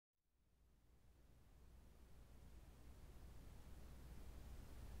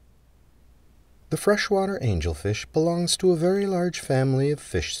The freshwater angelfish belongs to a very large family of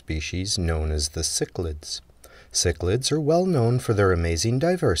fish species known as the cichlids. Cichlids are well known for their amazing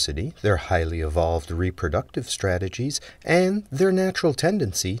diversity, their highly evolved reproductive strategies, and their natural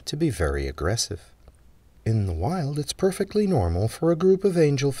tendency to be very aggressive. In the wild, it's perfectly normal for a group of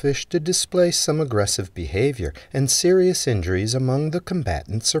angelfish to display some aggressive behavior, and serious injuries among the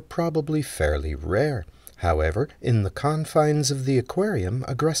combatants are probably fairly rare. However, in the confines of the aquarium,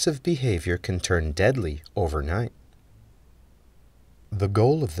 aggressive behavior can turn deadly overnight. The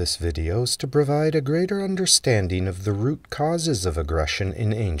goal of this video is to provide a greater understanding of the root causes of aggression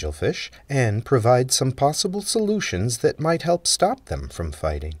in angelfish and provide some possible solutions that might help stop them from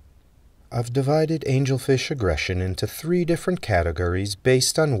fighting. I've divided angelfish aggression into 3 different categories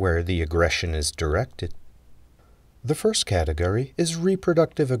based on where the aggression is directed. The first category is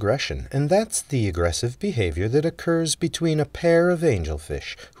reproductive aggression, and that's the aggressive behavior that occurs between a pair of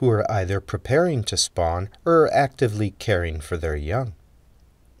angelfish who are either preparing to spawn or actively caring for their young.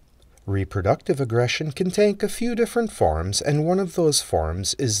 Reproductive aggression can take a few different forms, and one of those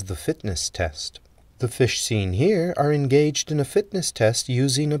forms is the fitness test. The fish seen here are engaged in a fitness test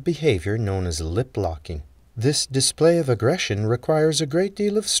using a behavior known as lip locking. This display of aggression requires a great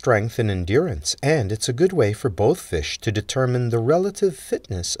deal of strength and endurance, and it's a good way for both fish to determine the relative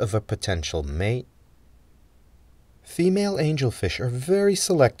fitness of a potential mate. Female angelfish are very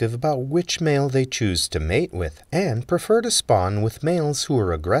selective about which male they choose to mate with, and prefer to spawn with males who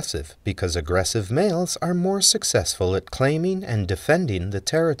are aggressive, because aggressive males are more successful at claiming and defending the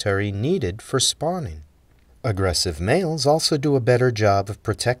territory needed for spawning. Aggressive males also do a better job of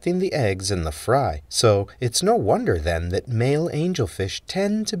protecting the eggs and the fry, so it's no wonder then that male angelfish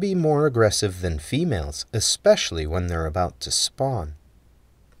tend to be more aggressive than females, especially when they're about to spawn.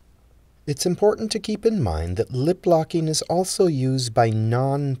 It's important to keep in mind that lip locking is also used by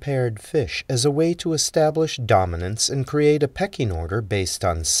non-paired fish as a way to establish dominance and create a pecking order based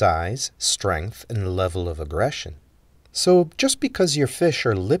on size, strength, and level of aggression. So just because your fish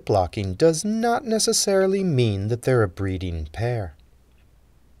are lip locking does not necessarily mean that they're a breeding pair.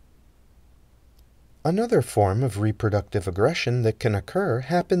 Another form of reproductive aggression that can occur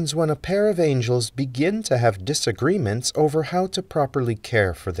happens when a pair of angels begin to have disagreements over how to properly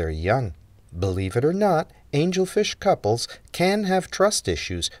care for their young. Believe it or not, angelfish couples can have trust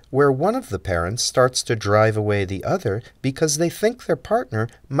issues where one of the parents starts to drive away the other because they think their partner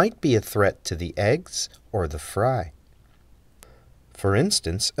might be a threat to the eggs or the fry. For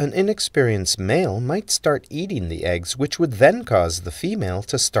instance, an inexperienced male might start eating the eggs, which would then cause the female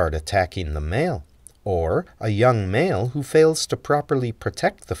to start attacking the male. Or a young male who fails to properly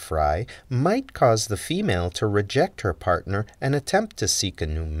protect the fry might cause the female to reject her partner and attempt to seek a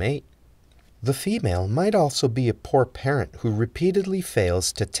new mate. The female might also be a poor parent who repeatedly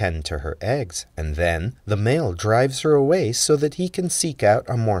fails to tend to her eggs, and then the male drives her away so that he can seek out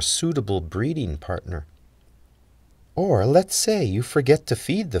a more suitable breeding partner. Or let's say you forget to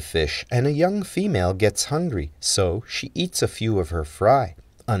feed the fish and a young female gets hungry, so she eats a few of her fry.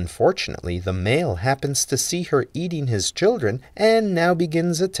 Unfortunately, the male happens to see her eating his children and now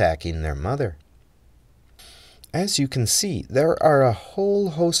begins attacking their mother. As you can see, there are a whole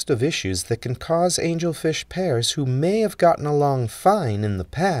host of issues that can cause angelfish pairs who may have gotten along fine in the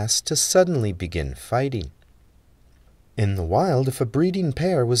past to suddenly begin fighting. In the wild, if a breeding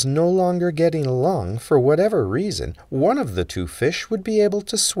pair was no longer getting along for whatever reason, one of the 2 fish would be able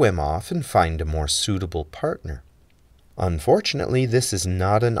to swim off and find a more suitable partner. Unfortunately, this is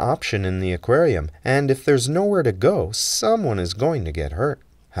not an option in the aquarium, and if there's nowhere to go, someone is going to get hurt.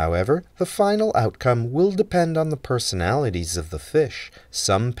 However, the final outcome will depend on the personalities of the fish.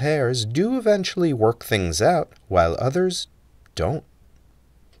 Some pairs do eventually work things out, while others don't.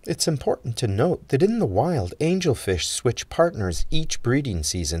 It's important to note that in the wild, angelfish switch partners each breeding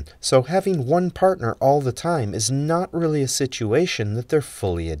season, so having one partner all the time is not really a situation that they're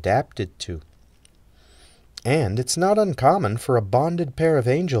fully adapted to. And it's not uncommon for a bonded pair of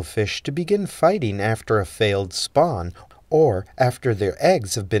angelfish to begin fighting after a failed spawn, or after their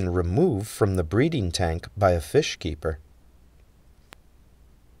eggs have been removed from the breeding tank by a fish keeper.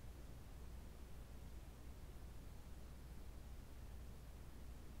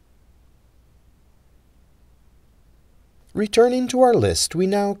 Returning to our list, we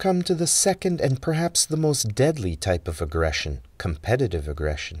now come to the second and perhaps the most deadly type of aggression, competitive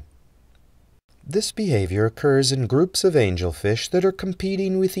aggression. This behavior occurs in groups of angelfish that are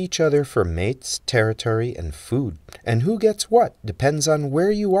competing with each other for mates, territory, and food, and who gets what depends on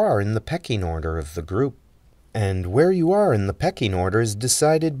where you are in the pecking order of the group. And where you are in the pecking order is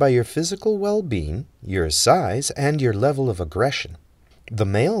decided by your physical well-being, your size, and your level of aggression. The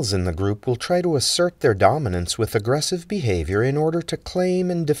males in the group will try to assert their dominance with aggressive behavior in order to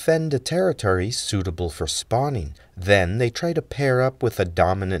claim and defend a territory suitable for spawning. Then they try to pair up with a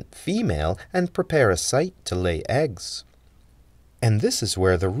dominant female and prepare a site to lay eggs. And this is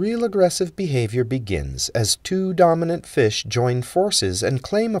where the real aggressive behavior begins, as two dominant fish join forces and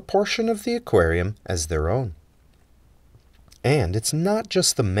claim a portion of the aquarium as their own. And it's not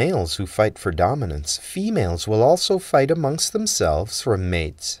just the males who fight for dominance. Females will also fight amongst themselves for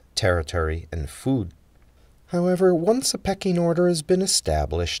mates, territory, and food. However, once a pecking order has been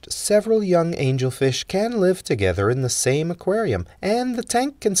established, several young angelfish can live together in the same aquarium, and the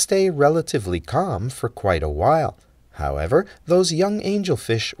tank can stay relatively calm for quite a while. However, those young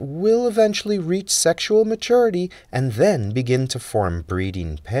angelfish will eventually reach sexual maturity and then begin to form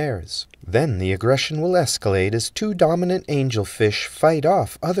breeding pairs. Then the aggression will escalate as two dominant angelfish fight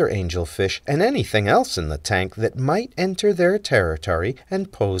off other angelfish and anything else in the tank that might enter their territory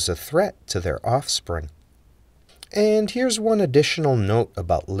and pose a threat to their offspring. And here's one additional note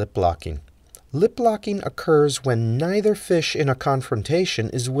about lip locking. Lip locking occurs when neither fish in a confrontation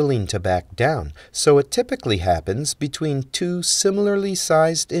is willing to back down, so it typically happens between two similarly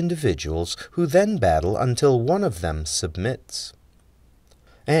sized individuals who then battle until one of them submits.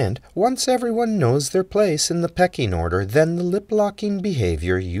 And once everyone knows their place in the pecking order, then the lip locking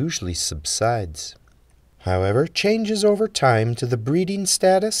behavior usually subsides. However, changes over time to the breeding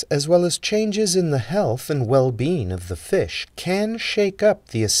status as well as changes in the health and well-being of the fish can shake up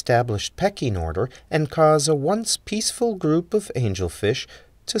the established pecking order and cause a once peaceful group of angelfish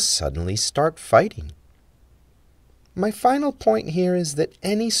to suddenly start fighting. My final point here is that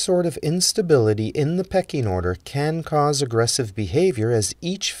any sort of instability in the pecking order can cause aggressive behavior as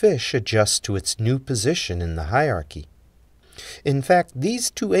each fish adjusts to its new position in the hierarchy. In fact,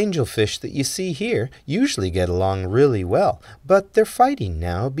 these two angelfish that you see here usually get along really well, but they're fighting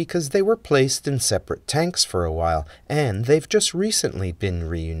now because they were placed in separate tanks for a while, and they've just recently been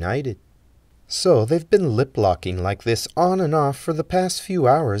reunited. So they've been lip-locking like this on and off for the past few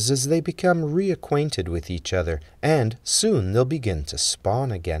hours as they become reacquainted with each other, and soon they'll begin to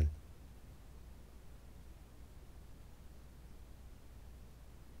spawn again.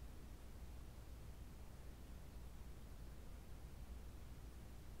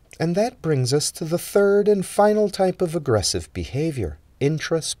 And that brings us to the third and final type of aggressive behavior,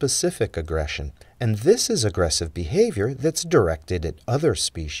 intraspecific aggression. And this is aggressive behavior that's directed at other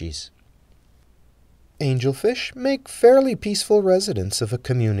species. Angelfish make fairly peaceful residents of a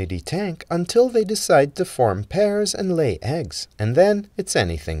community tank until they decide to form pairs and lay eggs, and then it's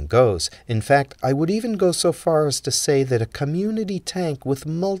anything goes. In fact, I would even go so far as to say that a community tank with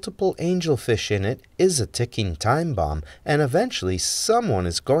multiple angelfish in it is a ticking time bomb, and eventually someone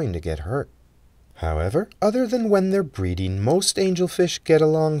is going to get hurt. However, other than when they're breeding, most angelfish get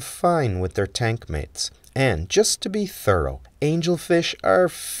along fine with their tank mates. And just to be thorough, angelfish are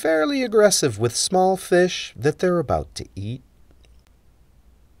fairly aggressive with small fish that they're about to eat.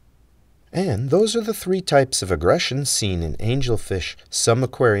 And those are the three types of aggression seen in angelfish. Some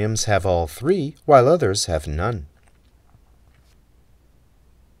aquariums have all three, while others have none.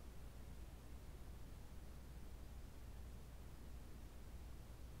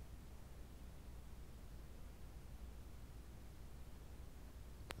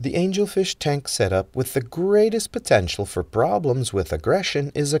 The angelfish tank setup with the greatest potential for problems with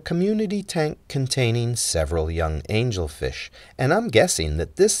aggression is a community tank containing several young angelfish, and I'm guessing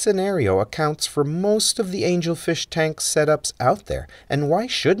that this scenario accounts for most of the angelfish tank setups out there, and why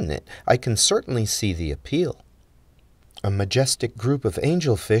shouldn't it? I can certainly see the appeal. A majestic group of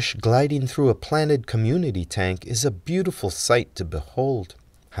angelfish gliding through a planted community tank is a beautiful sight to behold.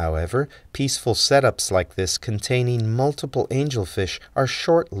 However, peaceful setups like this containing multiple angelfish are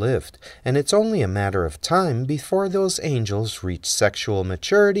short-lived, and it's only a matter of time before those angels reach sexual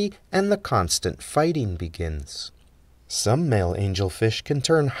maturity and the constant fighting begins. Some male angelfish can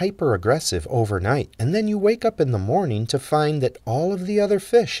turn hyper-aggressive overnight, and then you wake up in the morning to find that all of the other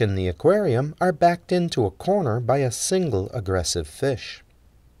fish in the aquarium are backed into a corner by a single aggressive fish.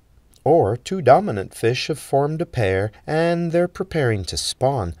 Or two dominant fish have formed a pair and they're preparing to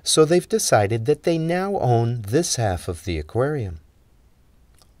spawn, so they've decided that they now own this half of the aquarium.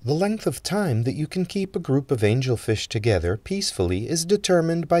 The length of time that you can keep a group of angelfish together peacefully is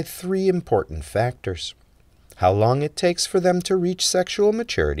determined by three important factors: how long it takes for them to reach sexual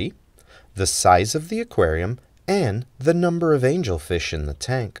maturity, the size of the aquarium, and the number of angelfish in the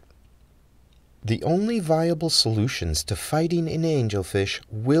tank. The only viable solutions to fighting in angelfish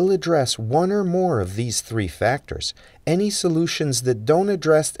will address one or more of these three factors. Any solutions that don't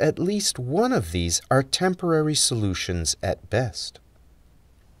address at least one of these are temporary solutions at best.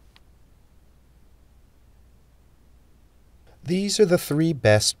 These are the 3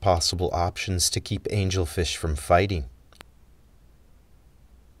 best possible options to keep angelfish from fighting.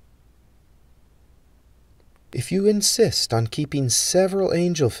 If you insist on keeping several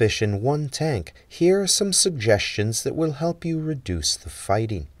angelfish in one tank, here are some suggestions that will help you reduce the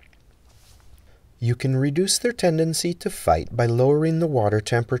fighting. You can reduce their tendency to fight by lowering the water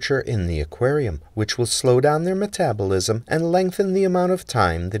temperature in the aquarium, which will slow down their metabolism and lengthen the amount of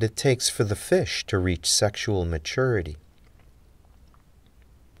time that it takes for the fish to reach sexual maturity.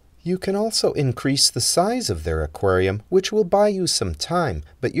 You can also increase the size of their aquarium, which will buy you some time,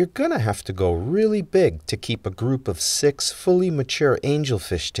 but you're going to have to go really big to keep a group of 6 fully mature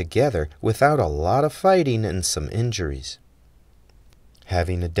angelfish together without a lot of fighting and some injuries.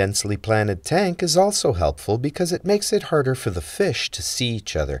 Having a densely planted tank is also helpful because it makes it harder for the fish to see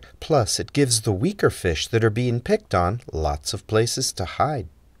each other. Plus, it gives the weaker fish that are being picked on lots of places to hide.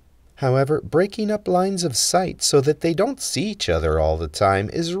 However, breaking up lines of sight so that they don't see each other all the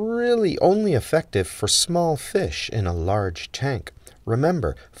time is really only effective for small fish in a large tank.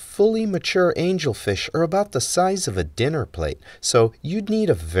 Remember, fully mature angelfish are about the size of a dinner plate, so you'd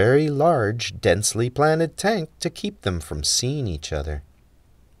need a very large, densely planted tank to keep them from seeing each other.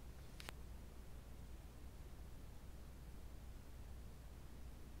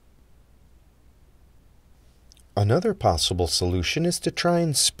 Another possible solution is to try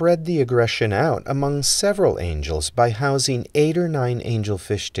and spread the aggression out among several angels by housing 8 or 9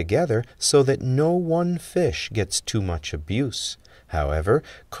 angelfish together so that no one fish gets too much abuse. However,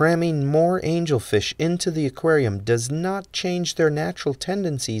 cramming more angelfish into the aquarium does not change their natural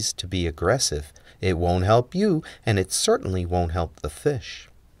tendencies to be aggressive. It won't help you, and it certainly won't help the fish.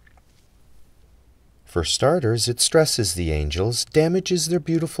 For starters, it stresses the angels, damages their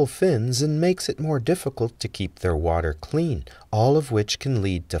beautiful fins, and makes it more difficult to keep their water clean, all of which can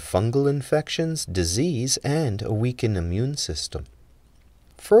lead to fungal infections, disease, and a weakened immune system.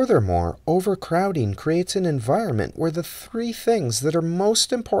 Furthermore, overcrowding creates an environment where the 3 things that are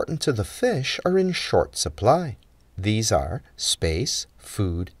most important to the fish are in short supply. These are space,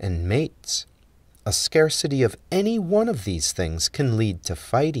 food, and mates. A scarcity of any one of these things can lead to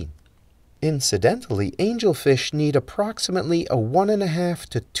fighting. Incidentally, angelfish need approximately a 1.5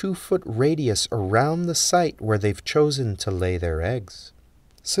 to 2 foot radius around the site where they've chosen to lay their eggs.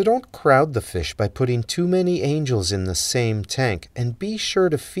 So don't crowd the fish by putting too many angels in the same tank, and be sure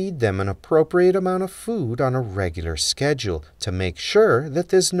to feed them an appropriate amount of food on a regular schedule to make sure that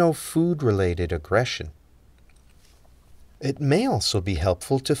there's no food-related aggression. It may also be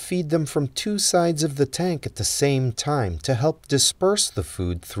helpful to feed them from 2 sides of the tank at the same time to help disperse the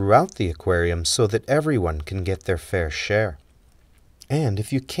food throughout the aquarium so that everyone can get their fair share. And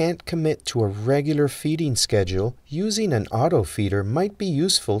if you can't commit to a regular feeding schedule, using an auto feeder might be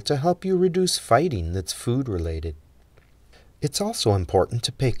useful to help you reduce fighting that's food-related. It's also important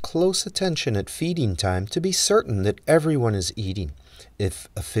to pay close attention at feeding time to be certain that everyone is eating. If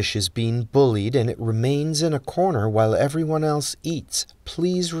a fish is being bullied and it remains in a corner while everyone else eats,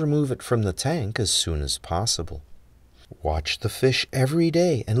 please remove it from the tank as soon as possible. Watch the fish every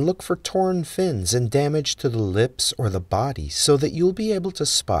day and look for torn fins and damage to the lips or the body so that you'll be able to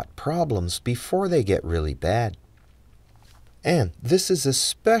spot problems before they get really bad. And this is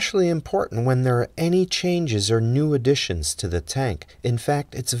especially important when there are any changes or new additions to the tank. In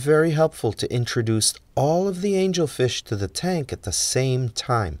fact, it's very helpful to introduce all of the angelfish to the tank at the same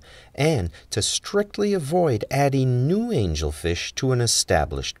time, and to strictly avoid adding new angelfish to an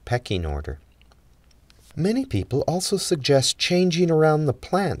established pecking order. Many people also suggest changing around the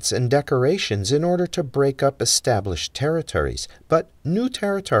plants and decorations in order to break up established territories, but new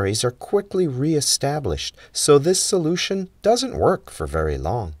territories are quickly re-established, so this solution doesn't work for very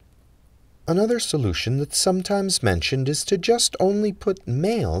long. Another solution that's sometimes mentioned is to just only put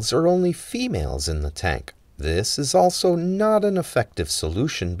males or only females in the tank. This is also not an effective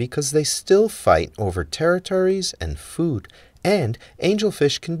solution because they still fight over territories and food, and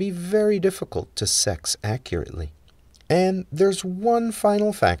angelfish can be very difficult to sex accurately. And there's one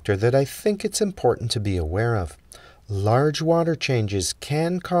final factor that I think it's important to be aware of. Large water changes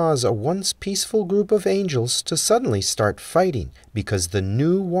can cause a once peaceful group of angels to suddenly start fighting because the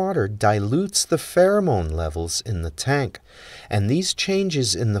new water dilutes the pheromone levels in the tank. And these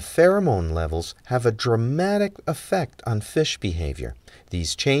changes in the pheromone levels have a dramatic effect on fish behavior.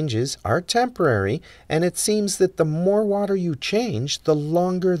 These changes are temporary, and it seems that the more water you change, the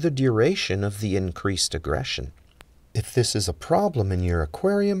longer the duration of the increased aggression. If this is a problem in your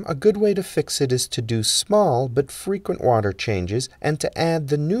aquarium, a good way to fix it is to do small but frequent water changes and to add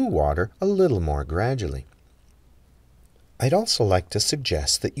the new water a little more gradually. I'd also like to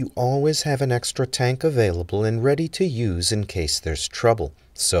suggest that you always have an extra tank available and ready to use in case there's trouble,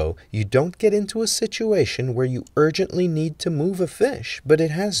 so you don't get into a situation where you urgently need to move a fish, but it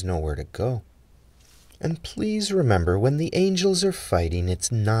has nowhere to go. And please remember, when the angels are fighting,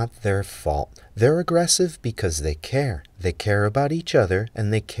 it's not their fault. They're aggressive because they care. They care about each other,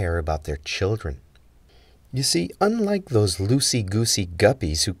 and they care about their children. You see, unlike those loosey-goosey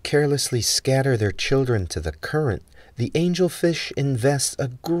guppies who carelessly scatter their children to the current, the angelfish invest a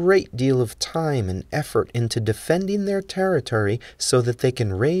great deal of time and effort into defending their territory so that they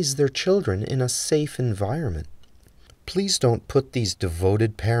can raise their children in a safe environment. Please don't put these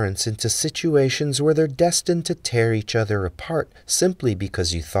devoted parents into situations where they're destined to tear each other apart simply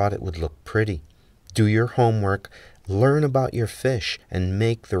because you thought it would look pretty. Do your homework, learn about your fish, and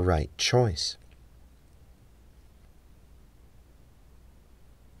make the right choice.